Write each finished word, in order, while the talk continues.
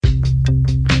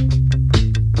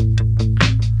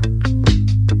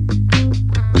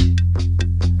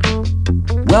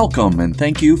Welcome and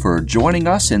thank you for joining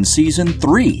us in Season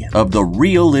 3 of the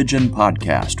Real-Ligion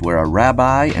Podcast, where a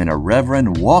rabbi and a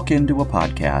reverend walk into a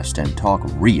podcast and talk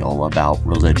real about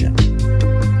religion.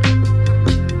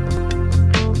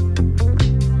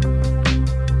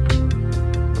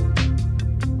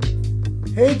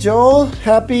 Hey Joel,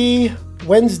 happy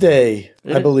Wednesday,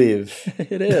 I believe.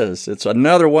 It is. It's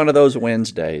another one of those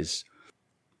Wednesdays.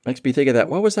 Makes me think of that.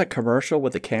 What was that commercial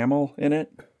with the camel in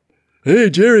it?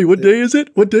 Hey, Jerry, what day is it?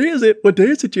 What day is it? What day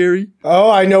is it, Jerry? Oh,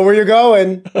 I know where you're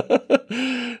going.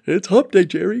 It's hump day,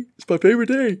 Jerry. It's my favorite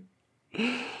day.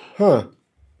 Huh.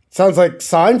 Sounds like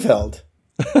Seinfeld.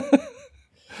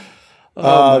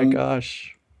 Oh, my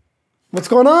gosh. What's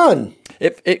going on?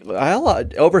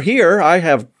 Over here, I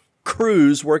have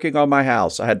crews working on my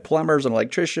house. I had plumbers and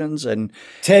electricians and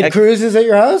Ted Cruz is at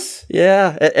your house?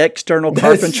 Yeah, external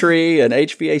carpentry and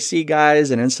HVAC guys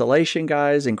and installation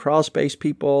guys and crawl space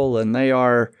people, and they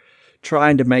are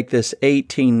trying to make this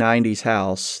 1890s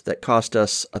house that cost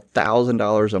us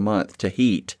 $1,000 a month to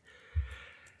heat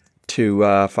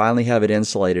to finally have it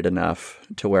insulated enough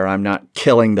to where I'm not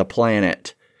killing the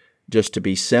planet just to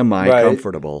be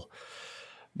semi-comfortable. Right.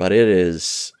 But it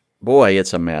is, boy,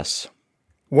 it's a mess.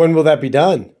 When will that be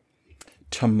done?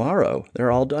 Tomorrow.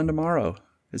 They're all done tomorrow.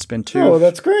 It's been two. Oh,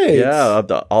 that's great. Yeah,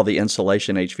 all the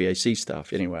insulation HVAC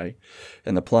stuff anyway,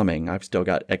 and the plumbing. I've still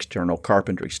got external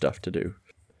carpentry stuff to do.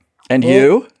 And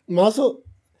you? Muscle.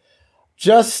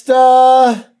 Just,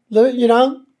 working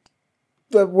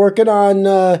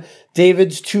on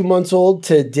David's 2 months old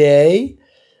today.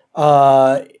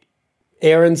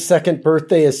 Aaron's second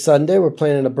birthday is Sunday. We're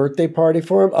planning a birthday party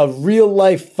for him. A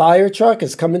real-life fire truck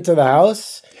is coming to the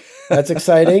house. That's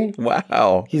exciting.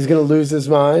 Wow. He's going to lose his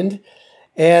mind.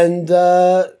 And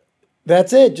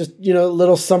that's it. Just,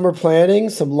 little summer planning,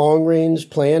 some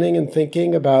long-range planning and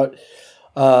thinking about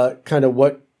kind of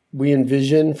what we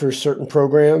envision for certain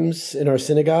programs in our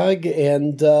synagogue.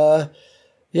 And,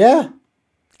 yeah.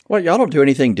 Well, y'all don't do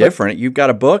anything different. You've got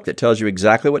a book that tells you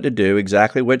exactly what to do,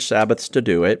 exactly which Sabbaths to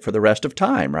do it for the rest of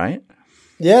time, right?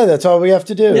 Yeah, that's all we have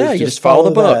to do. Yeah, you just follow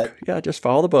the book. Yeah, just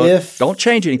follow the book. Don't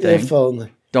change anything. If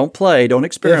only. Don't play. Don't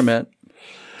experiment.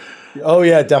 Oh,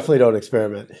 yeah, definitely don't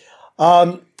experiment.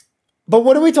 But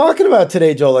what are we talking about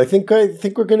today, Joel? I think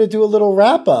we're going to do a little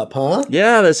wrap up, huh?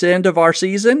 Yeah, that's the end of our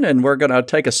season, and we're going to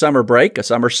take a summer break, a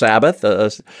summer Sabbath,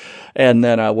 and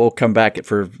then we'll come back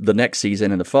for the next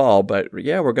season in the fall. But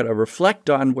yeah, we're going to reflect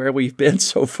on where we've been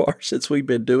so far since we've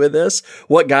been doing this,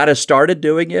 what got us started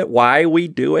doing it, why we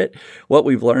do it, what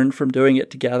we've learned from doing it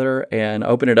together, and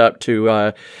open it up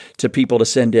to people to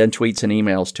send in tweets and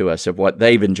emails to us of what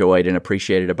they've enjoyed and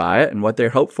appreciated about it and what they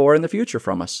hope for in the future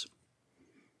from us.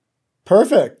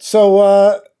 Perfect.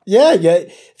 So,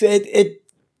 it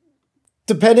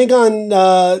depending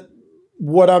on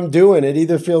what I'm doing, it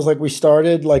either feels like we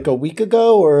started like a week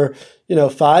ago or,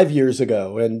 5 years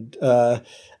ago. And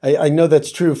I know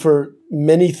that's true for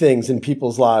many things in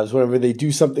people's lives. Whenever they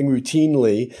do something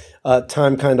routinely,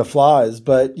 time kind of flies.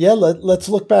 But yeah, let's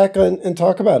look back and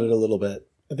talk about it a little bit.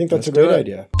 I think that's a great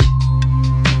idea.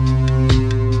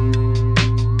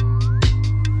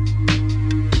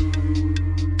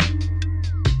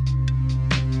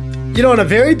 On a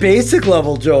very basic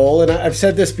level, Joel, and I've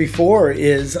said this before,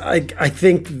 is I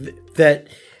think that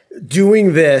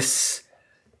doing this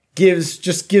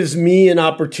gives me an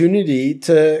opportunity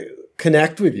to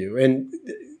connect with you. And,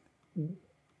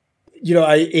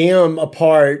 I am a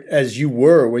part, as you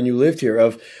were when you lived here,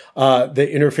 of the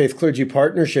Interfaith Clergy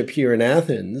Partnership here in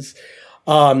Athens.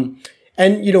 And,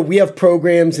 we have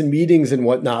programs and meetings and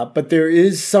whatnot, but there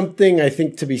is something, I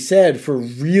think, to be said for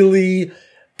really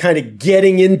kind of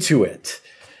getting into it,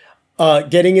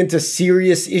 getting into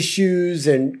serious issues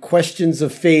and questions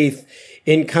of faith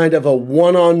in kind of a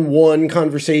one-on-one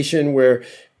conversation where,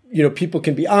 people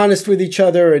can be honest with each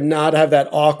other and not have that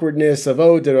awkwardness of,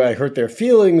 oh, did I hurt their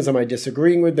feelings? Am I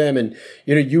disagreeing with them? And,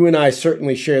 you and I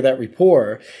certainly share that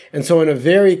rapport. And so on a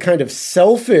very kind of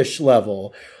selfish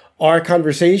level, our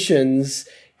conversations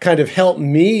kind of help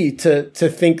me to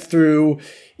think through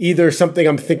either something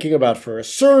I'm thinking about for a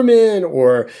sermon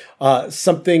or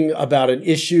something about an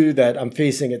issue that I'm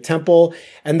facing at Temple.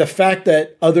 And the fact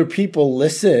that other people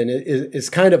listen is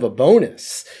kind of a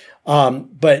bonus.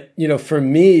 But, for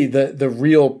me, the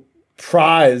real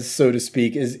prize, so to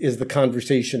speak, is the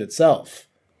conversation itself.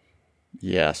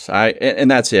 Yes, and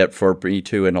that's it for me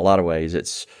too. In a lot of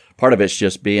ways, part of it's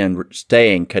just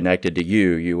staying connected to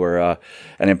you. You were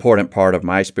an important part of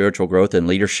my spiritual growth and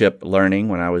leadership learning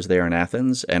when I was there in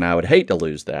Athens, and I would hate to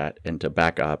lose that and to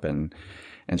back up and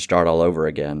and start all over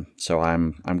again. So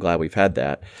I'm glad we've had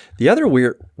that. The other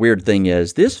weird thing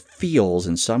is this feels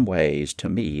in some ways to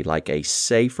me like a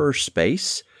safer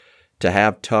space to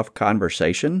have tough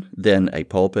conversation than a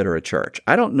pulpit or a church.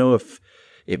 I don't know if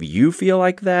you feel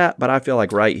like that, but I feel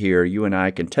like right here, you and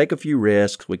I can take a few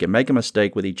risks. We can make a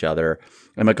mistake with each other.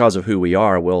 And because of who we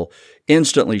are, we'll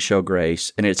instantly show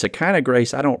grace. And it's a kind of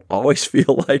grace I don't always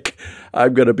feel like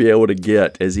I'm going to be able to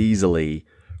get as easily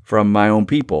from my own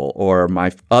people or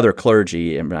my other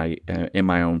clergy in my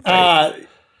own faith.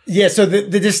 Yeah, so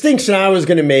the distinction I was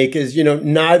going to make is,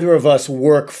 neither of us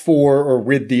work for or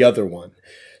with the other one.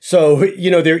 So,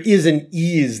 there is an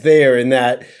ease there in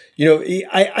that,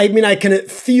 I can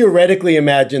theoretically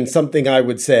imagine something I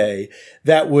would say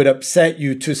that would upset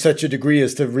you to such a degree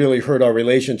as to really hurt our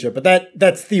relationship. But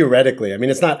that's theoretically.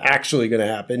 It's not actually going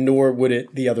to happen, nor would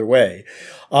it the other way.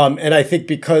 And I think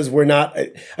because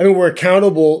we're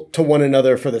accountable to one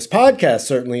another for this podcast,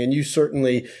 certainly, and you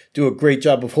certainly do a great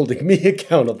job of holding me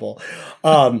accountable.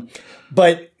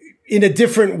 But in a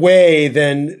different way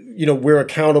than, we're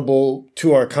accountable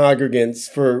to our congregants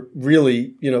for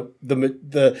really,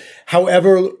 the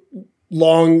however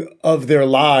long of their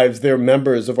lives they're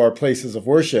members of our places of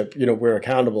worship, we're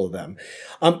accountable to them.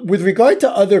 With regard to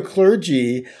other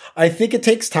clergy, I think it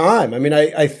takes time.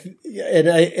 I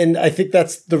think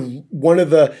that's one of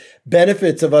the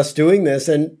benefits of us doing this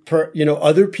and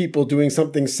other people doing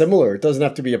something similar. It doesn't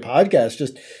have to be a podcast,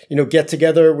 just, get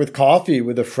together with coffee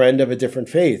with a friend of a different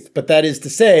faith. But that is to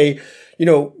say,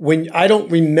 when I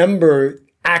don't remember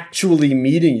actually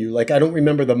meeting you, like I don't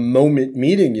remember the moment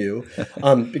meeting you,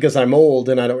 because I'm old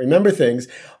and I don't remember things,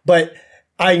 but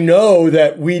I know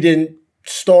that we didn't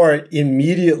start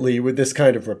immediately with this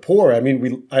kind of rapport. I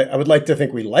would like to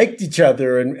think we liked each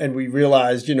other and we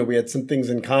realized, we had some things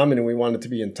in common and we wanted to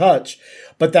be in touch,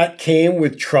 but that came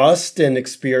with trust and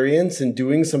experience and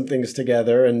doing some things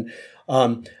together. And,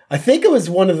 I think it was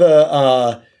one of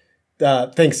the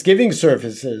Thanksgiving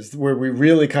services where we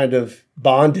really kind of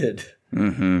bonded.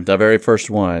 Mm-hmm. The very first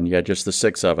one. Yeah, just the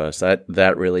six of us.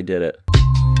 That really did it.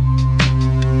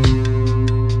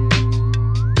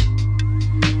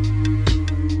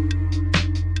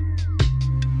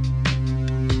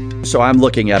 So I'm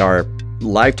looking at our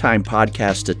lifetime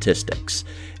podcast statistics,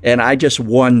 and I just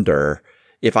wonder,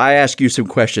 if I ask you some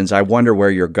questions, I wonder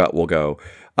where your gut will go.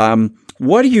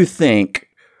 What do you think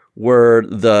were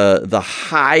the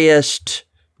highest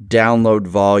download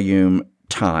volume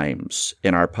times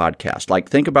in our podcast? Like,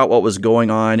 think about what was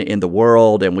going on in the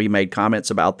world, and we made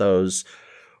comments about those.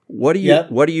 What do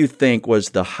you think was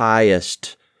the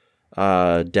highest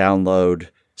download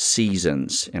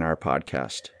seasons in our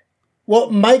podcast?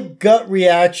 Well, my gut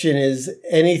reaction is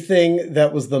anything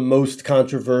that was the most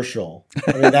controversial.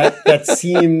 That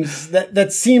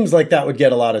seems like that would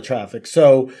get a lot of traffic.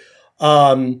 So,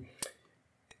 and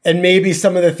maybe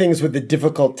some of the things with the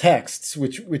difficult texts,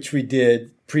 which we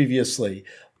did previously.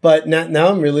 But now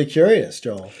I'm really curious,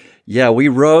 Joel. Yeah, we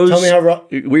rose. Tell me how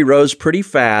we rose pretty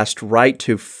fast, right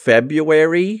to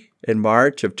February and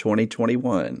March of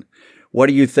 2021. What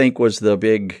do you think was the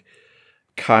big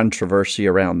controversy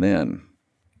around then?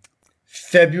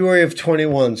 February of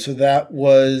 21. So that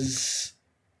was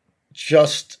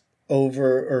just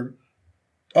over,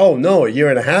 a year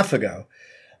and a half ago.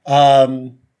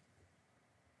 The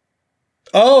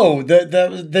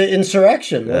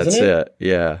insurrection, wasn't it? That's it.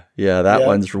 Yeah. That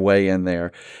one's way in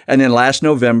there. And then last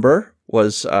November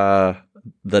was the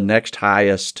next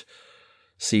highest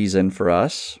season for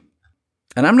us.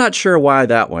 And I'm not sure why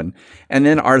that one. And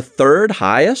then our third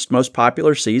highest, most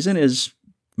popular season is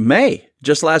May,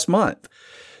 just last month.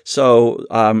 So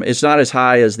it's not as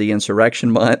high as the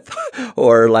insurrection month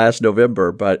or last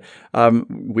November, but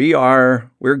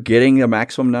we're getting a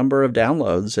maximum number of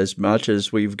downloads as much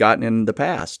as we've gotten in the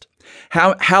past.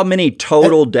 How many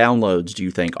total downloads do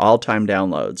you think, all-time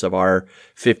downloads of our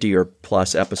 50 or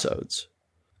plus episodes?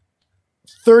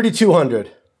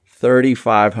 3,200.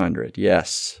 3,500,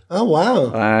 yes. Oh,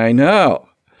 wow. I know.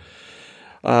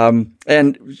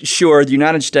 And sure, the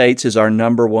United States is our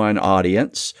number one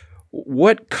audience.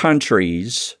 What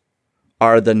countries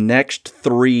are the next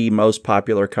three most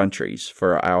popular countries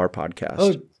for our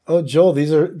podcast? Oh, Joel,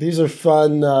 these are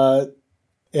fun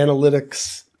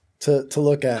analytics to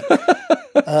look at.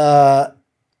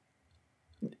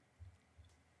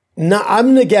 I'm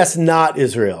going to guess not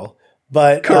Israel,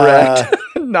 but correct.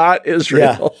 Not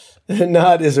Israel. Yeah,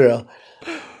 not Israel.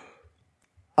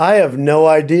 I have no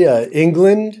idea.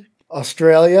 England,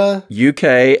 Australia,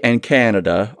 UK, and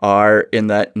Canada are in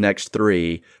that next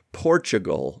three.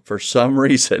 Portugal, for some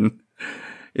reason,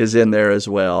 is in there as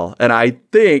well. And I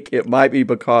think it might be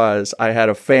because I had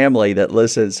a family that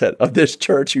listens of this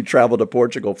church who traveled to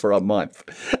Portugal for a month.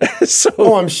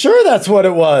 So, I'm sure that's what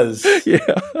it was. Yeah.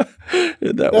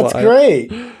 That's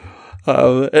great.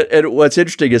 And what's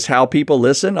interesting is how people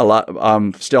listen. A lot,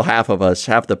 still half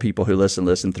the people who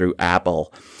listen through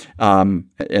Apple, and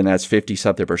that's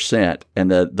 50-something%. And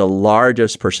the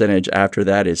largest percentage after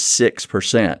that is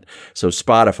 6%. So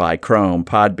Spotify, Chrome,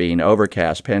 Podbean,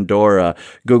 Overcast, Pandora,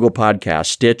 Google Podcast,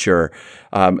 Stitcher,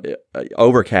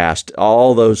 Overcast,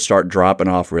 all those start dropping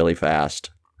off really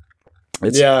fast.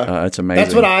 It's amazing.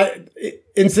 That's what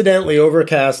incidentally,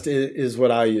 Overcast is what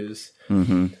I use.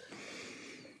 Mm-hmm.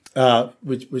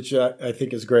 Which I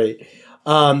think is great.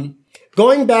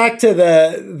 Going back to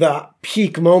the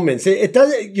peak moments, it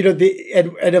doesn't,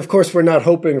 and of course we're not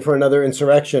hoping for another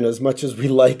insurrection as much as we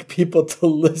like people to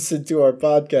listen to our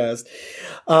podcast.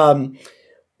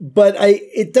 But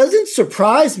it doesn't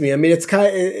surprise me. I mean,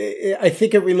 I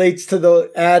think it relates to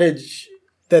the adage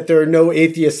that there are no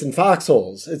atheists in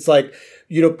foxholes. It's like,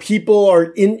 people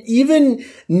are even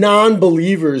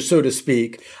non-believers, so to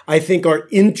speak, I think are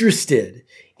interested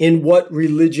in what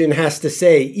religion has to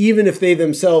say, even if they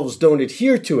themselves don't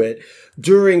adhere to it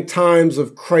during times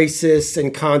of crisis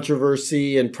and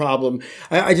controversy and problem.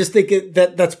 I just think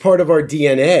that's part of our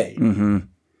DNA. Mm-hmm.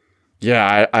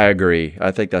 Yeah, I agree. I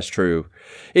think that's true.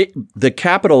 The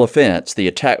capital offense, the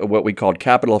attack, what we called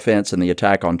capital offense and the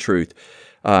attack on truth,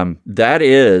 that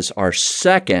is our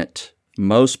second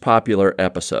most popular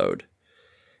episode.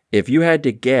 If you had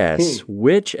to guess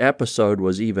which episode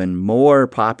was even more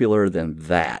popular than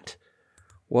that,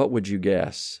 what would you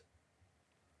guess?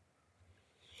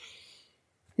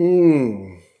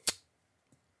 I'm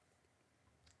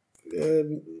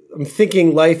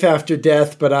thinking life after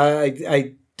death, but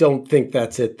I don't think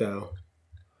that's it, though.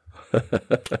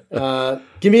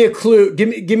 Give me a clue. Give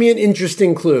me an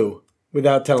interesting clue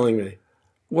without telling me.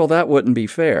 Well, that wouldn't be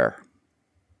fair.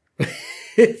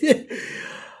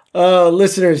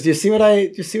 Listeners, do you see what I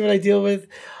deal with?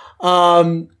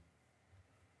 All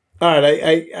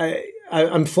right,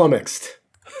 I'm flummoxed.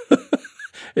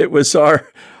 It was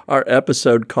our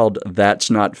episode called "That's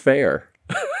Not Fair."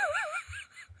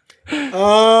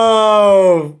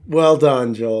 Oh, well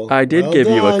done, Joel. I did give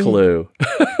you a clue.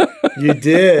 You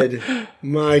did.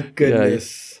 My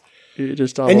goodness. Yeah, you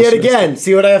just and yet again,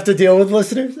 see what I have to deal with,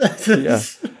 listeners? Yeah.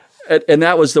 And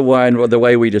that was the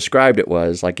way we described it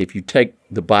was, like, if you take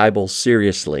the Bible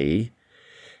seriously,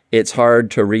 it's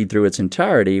hard to read through its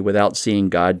entirety without seeing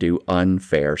God do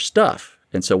unfair stuff.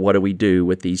 And so what do we do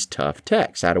with these tough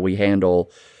texts? How do we handle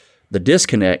the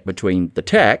disconnect between the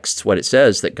texts, what it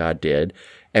says that God did,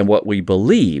 and what we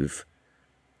believe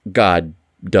God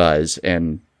does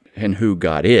and who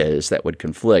God is that would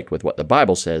conflict with what the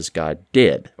Bible says God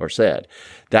did or said?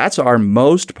 That's our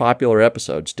most popular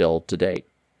episode still to date.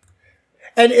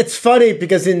 And it's funny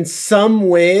because in some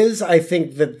ways, I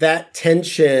think that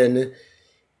tension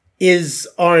is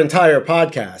our entire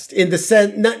podcast in the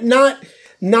sense,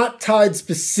 not tied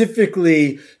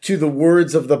specifically to the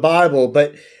words of the Bible,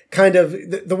 but kind of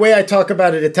the way I talk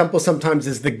about it at Temple sometimes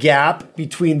is the gap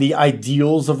between the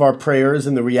ideals of our prayers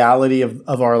and the reality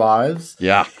of our lives.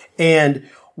 Yeah. And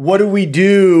what do we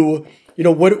do?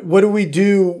 What do we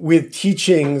do with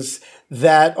teachings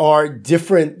that are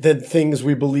different than things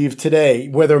we believe today,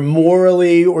 whether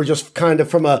morally or just kind of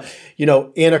from a,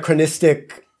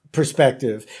 anachronistic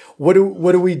perspective? What do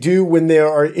we do when there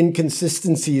are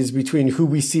inconsistencies between who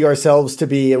we see ourselves to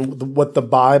be and what the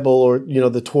Bible or,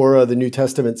 the Torah, the New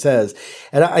Testament says?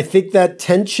 And I think that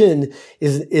tension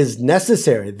is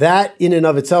necessary. That in and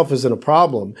of itself isn't a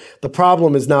problem. The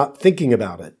problem is not thinking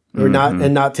about it or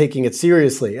not taking it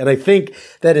seriously. And I think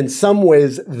that in some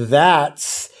ways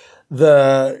that's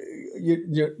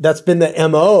that's been the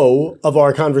MO of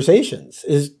our conversations,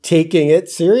 is taking it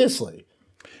seriously.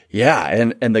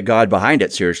 Yeah, and the God behind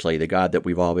it seriously, the God that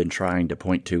we've all been trying to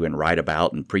point to and write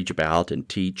about and preach about and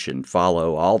teach and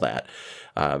follow, all that.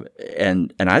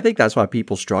 And I think that's why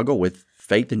people struggle with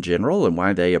faith in general and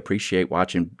why they appreciate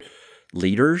watching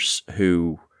leaders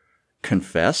who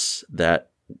confess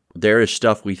that there is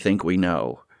stuff we think we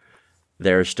know.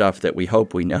 There's stuff that we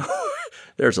hope we know.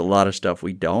 There's a lot of stuff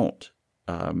we don't.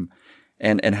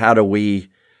 And how do we,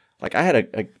 like, I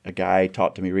had a guy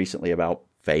talk to me recently about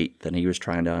faith, and he was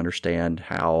trying to understand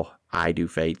how I do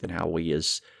faith and how we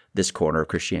as this corner of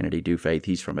Christianity do faith.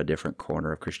 He's from a different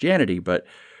corner of Christianity, but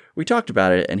we talked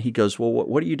about it, and he goes, well,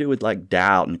 what do you do with, like,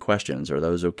 doubt and questions? Are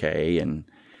those okay in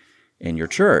your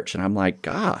church? And I'm like,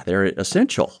 they're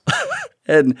essential.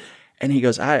 and he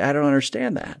goes, I don't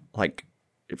understand that. Like,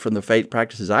 from the faith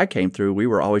practices I came through, we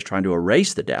were always trying to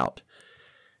erase the doubt.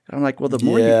 And I'm like, well,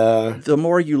 Yeah. the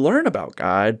more you learn about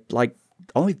God, like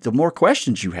only the more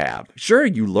questions you have. Sure,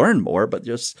 you learn more, but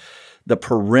just the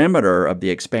perimeter of the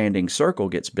expanding circle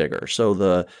gets bigger. So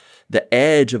the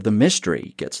edge of the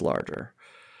mystery gets larger.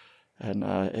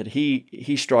 And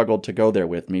he struggled to go there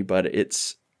with me, but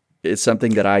it's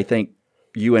something that I think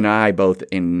you and I both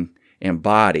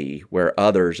embody, where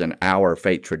others in our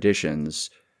faith traditions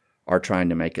are trying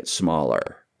to make it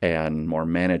smaller and more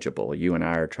manageable. You and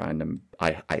I are trying to,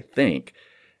 I think,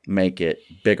 make it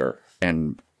bigger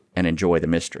and enjoy the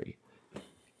mystery.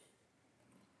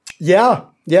 Yeah,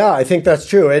 I think that's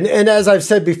true. And as I've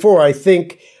said before, I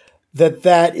think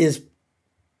that is,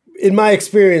 in my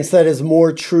experience, that is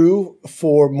more true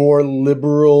for more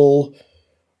liberal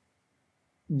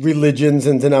religions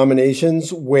and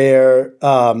denominations where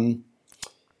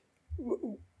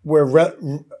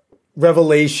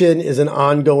revelation is an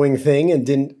ongoing thing and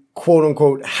didn't quote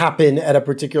unquote happen at a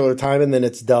particular time and then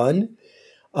it's done.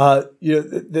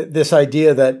 This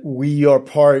idea that we are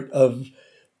part of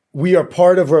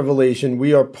revelation.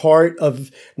 We are part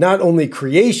of not only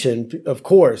creation, of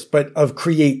course, but of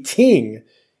creating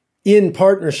in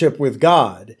partnership with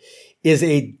God is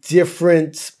a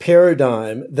different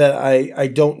paradigm that I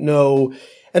don't know.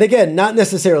 And again, not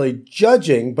necessarily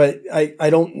judging, but I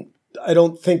don't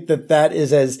think that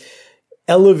is as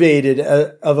elevated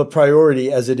of a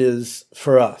priority as it is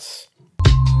for us.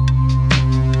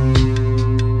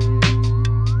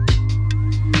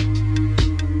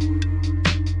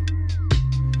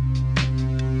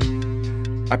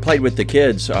 I played with the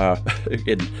kids.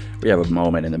 We have a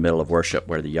moment in the middle of worship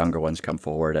where the younger ones come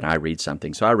forward and I read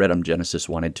something. So I read them Genesis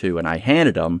 1 and 2, and I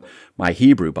handed them my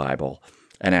Hebrew Bible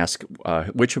and asked,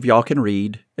 which of y'all can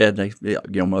read? And they,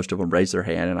 most of them raised their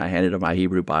hand, and I handed them my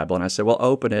Hebrew Bible, and I said, well,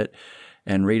 open it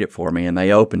and read it for me. And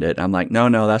they opened it. And I'm like, no,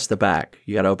 that's the back.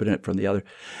 You got to open it from the other.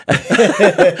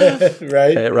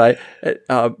 Right. Right.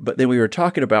 But then we were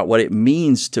talking about what it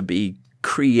means to be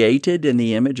created in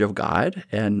the image of God.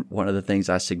 And one of the things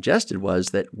I suggested was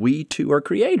that we too are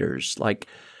creators. Like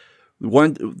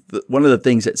one of the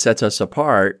things that sets us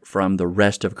apart from the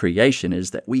rest of creation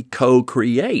is that we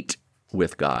co-create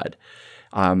with God.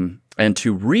 And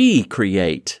to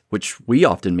recreate, which we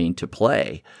often mean to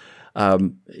play,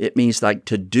 it means like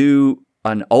to do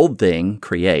an old thing,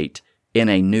 create, in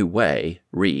a new way,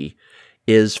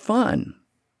 is fun.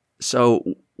 So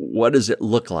what does it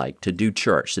look like to do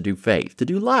church, to do faith, to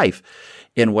do life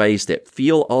in ways that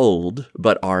feel old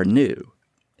but are new?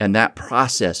 And that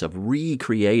process of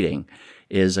recreating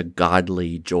is a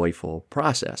godly, joyful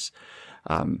process.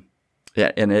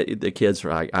 The kids,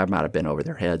 I might have been over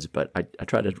their heads, but I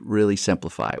try to really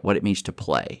simplify what it means to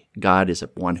play. God is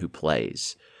one who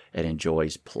plays and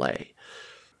enjoys play.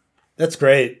 That's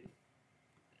great.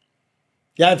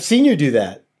 Yeah, I've seen you do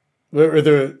that, or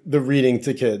the reading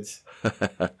to kids.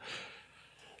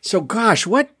 So, gosh,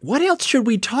 what else should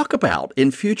we talk about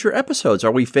in future episodes?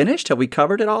 Are we finished? Have we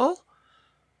covered it all?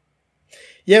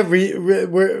 Yeah,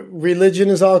 religion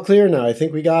is all clear now. I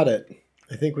think we got it.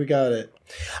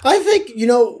 I think,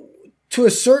 to a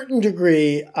certain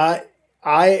degree,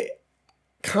 I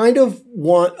kind of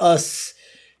want us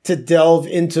to delve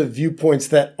into viewpoints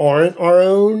that aren't our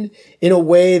own in a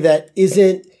way that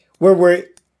isn't, where we're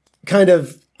kind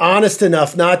of honest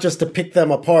enough not just to pick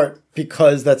them apart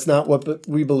because that's not what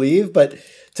we believe, but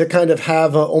to kind of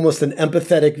have almost an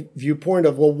empathetic viewpoint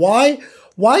of, well,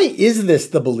 why is this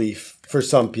the belief for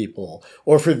some people,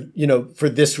 or for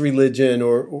this religion,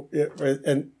 or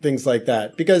and things like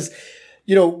that? Because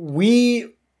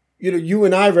you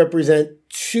and I represent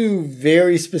two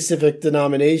very specific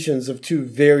denominations of two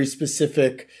very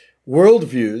specific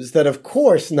worldviews that, of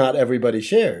course, not everybody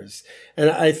shares. And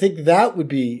I think that would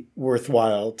be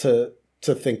worthwhile to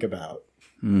think about.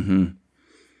 Mm-hmm.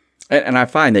 And I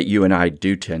find that you and I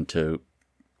do tend to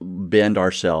bend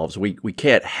ourselves. We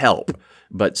can't help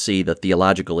but see the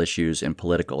theological issues and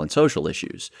political and social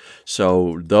issues.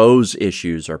 So those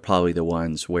issues are probably the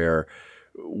ones where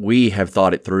we have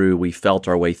thought it through. We felt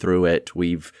our way through it.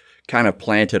 We've kind of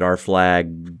planted our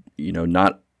flag,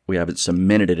 we haven't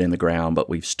cemented it in the ground, but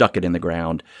we've stuck it in the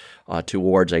ground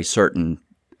towards a certain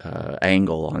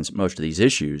angle on most of these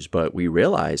issues. But we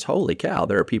realize, holy cow,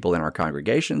 there are people in our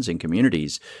congregations and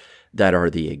communities that are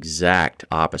the exact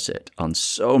opposite on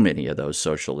so many of those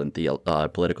social and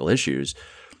political issues.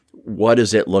 What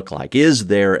does it look like? Is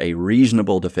there a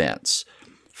reasonable defense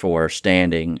for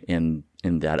standing in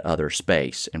that other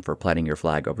space and for planting your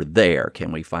flag over there?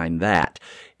 Can we find that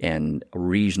in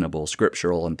reasonable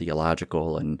scriptural and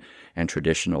theological and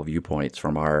traditional viewpoints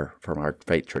from our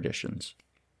faith traditions?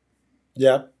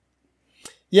 Yeah.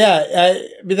 Yeah, I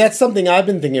mean, that's something I've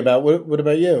been thinking about. What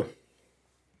about you?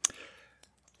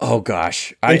 Oh,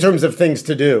 gosh. In terms of things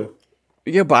to do.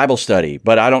 Yeah, Bible study,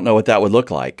 but I don't know what that would look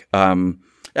like. I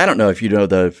don't know if you know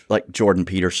Jordan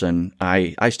Peterson.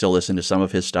 I still listen to some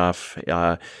of his stuff.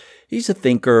 He's a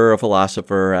thinker, a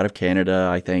philosopher out of Canada,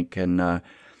 I think, and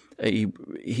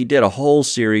he did a whole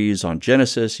series on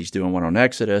Genesis. He's doing one on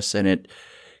Exodus, and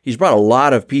he's brought a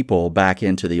lot of people back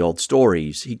into the old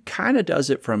stories. He kind of does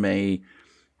it from a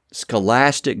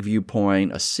scholastic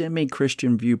viewpoint, a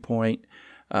semi-Christian viewpoint,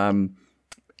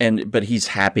 but he's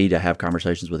happy to have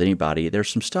conversations with anybody. There's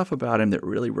some stuff about him that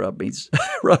really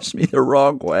rubs me the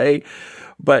wrong way,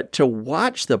 but to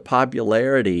watch the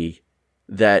popularity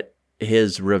that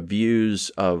his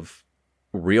reviews of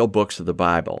real books of the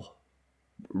Bible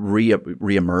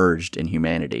reemerged in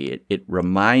humanity, it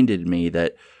reminded me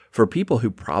that for people who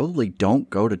probably don't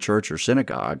go to church or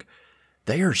synagogue,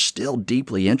 they are still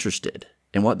deeply interested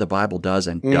in what the Bible does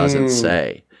and doesn't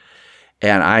say.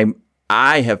 And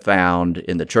I have found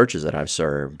in the churches that I've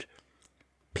served,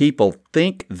 people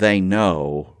think they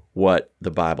know what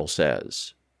the Bible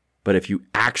says. But if you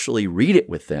actually read it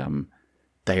with them,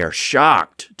 they are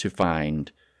shocked to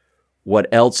find what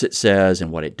else it says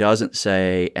and what it doesn't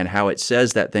say, and how it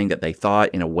says that thing that they thought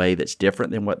in a way that's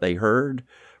different than what they heard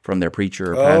from their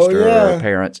preacher or pastor or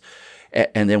parents.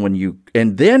 And then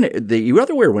the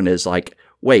other weird one is like,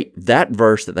 wait, that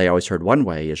verse that they always heard one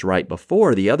way is right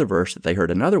before the other verse that they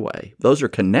heard another way. Those are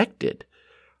connected.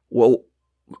 Well,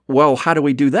 how do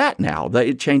we do that now?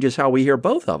 It changes how we hear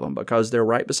both of them because they're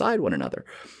right beside one another.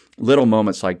 Little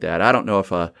moments like that. I don't know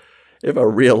if a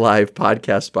real live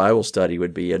podcast Bible study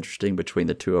would be interesting between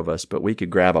the two of us, but we could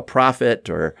grab a prophet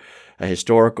or a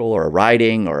historical or a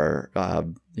writing or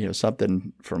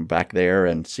something from back there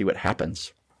and see what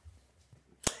happens.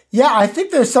 Yeah, I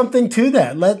think there's something to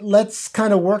that. Let's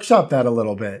kind of workshop that a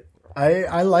little bit.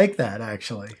 I like that,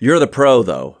 actually. You're the pro,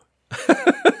 though.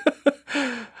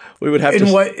 We would have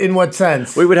in what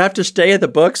sense? We would have to stay at the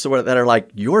books that are like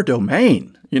your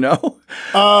domain,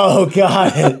 Oh,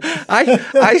 God.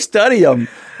 I study them,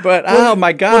 but oh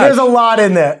my God. Well, there's a lot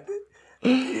in that.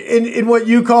 In what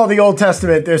you call the Old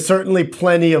Testament, there's certainly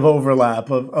plenty of overlap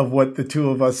of what the two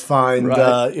of us find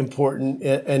important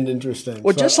and interesting.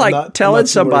 Well, so just like telling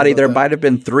somebody there might have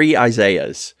been 3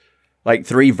 Isaiahs, like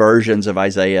 3 versions of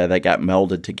Isaiah that got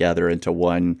melded together into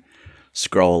one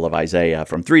scroll of Isaiah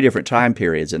from 3 different time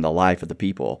periods in the life of the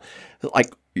people.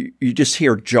 Like you just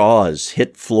hear jaws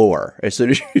hit floor as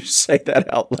soon as you say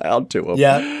that out loud to them.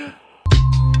 Yeah.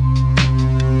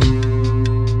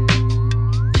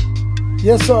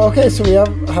 Yeah, so we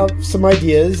have some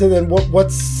ideas, and then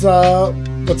what's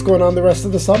going on the rest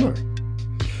of the summer?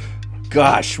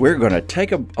 Gosh, we're going to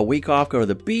take a week off, go to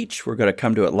the beach. We're going to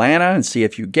come to Atlanta and see a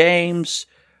few games.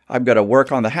 I'm going to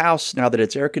work on the house now that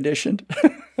it's air conditioned.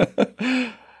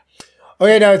 Okay,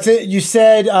 now you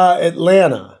said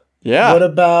Atlanta. Yeah. What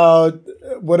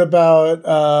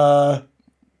about?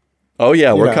 Oh,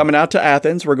 yeah. We're coming out to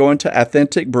Athens. We're going to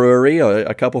Authentic Brewery.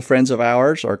 A couple friends of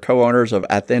ours are co-owners of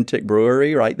Authentic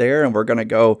Brewery right there. And we're going to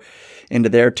go into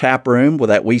their tap room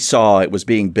that we saw. It was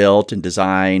being built and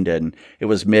designed, and it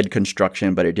was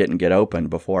mid-construction, but it didn't get open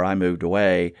before I moved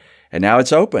away. And now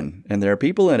it's open, and there are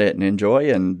people in it and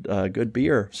enjoy and good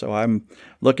beer. So I'm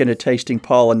looking at tasting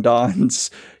Paul and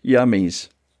Don's Yummies.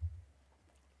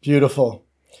 Beautiful.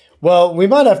 Well, we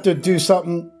might have to do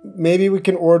something. Maybe we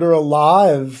can order a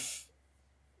live.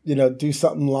 Do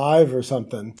something live or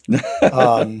something.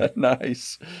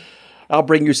 Nice. I'll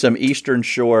bring you some Eastern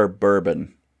Shore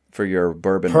bourbon for your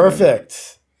bourbon.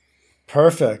 Perfect.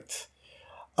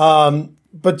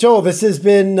 But Joel, this has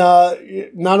been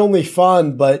not only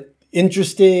fun, but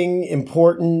interesting,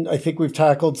 important. I think we've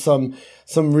tackled some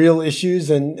real issues,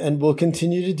 and we'll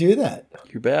continue to do that.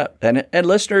 You bet. And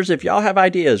listeners, if y'all have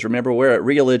ideas, remember we're at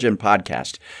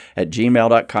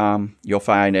religionpodcast@gmail.com. You'll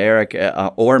find Eric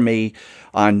or me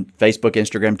on Facebook,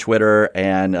 Instagram, Twitter,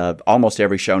 and almost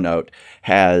every show note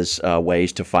has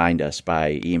ways to find us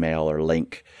by email or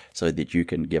link so that you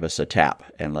can give us a tap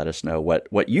and let us know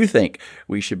what you think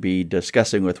we should be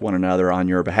discussing with one another on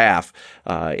your behalf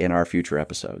in our future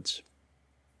episodes.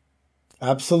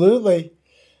 Absolutely.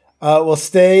 Well,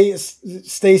 stay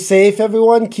safe,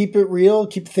 everyone. Keep it real.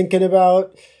 Keep thinking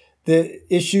about the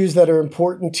issues that are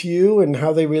important to you and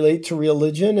how they relate to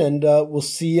religion. And we'll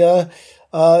see you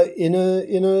in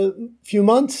a few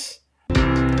months.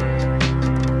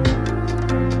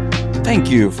 Thank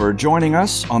you for joining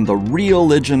us on the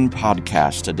Realigion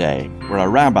Podcast today, where a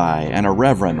rabbi and a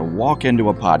reverend walk into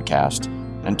a podcast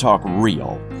and talk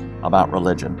real about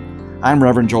religion. I'm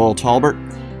Reverend Joel Talbert,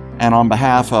 and on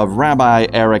behalf of Rabbi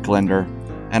Eric Linder,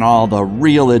 and all the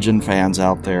religion fans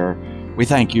out there, we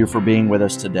thank you for being with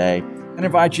us today and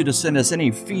invite you to send us any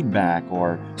feedback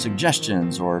or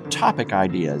suggestions or topic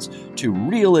ideas to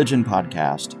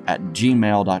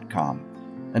religionpodcast@gmail.com.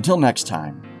 Until next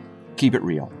time, keep it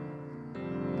real.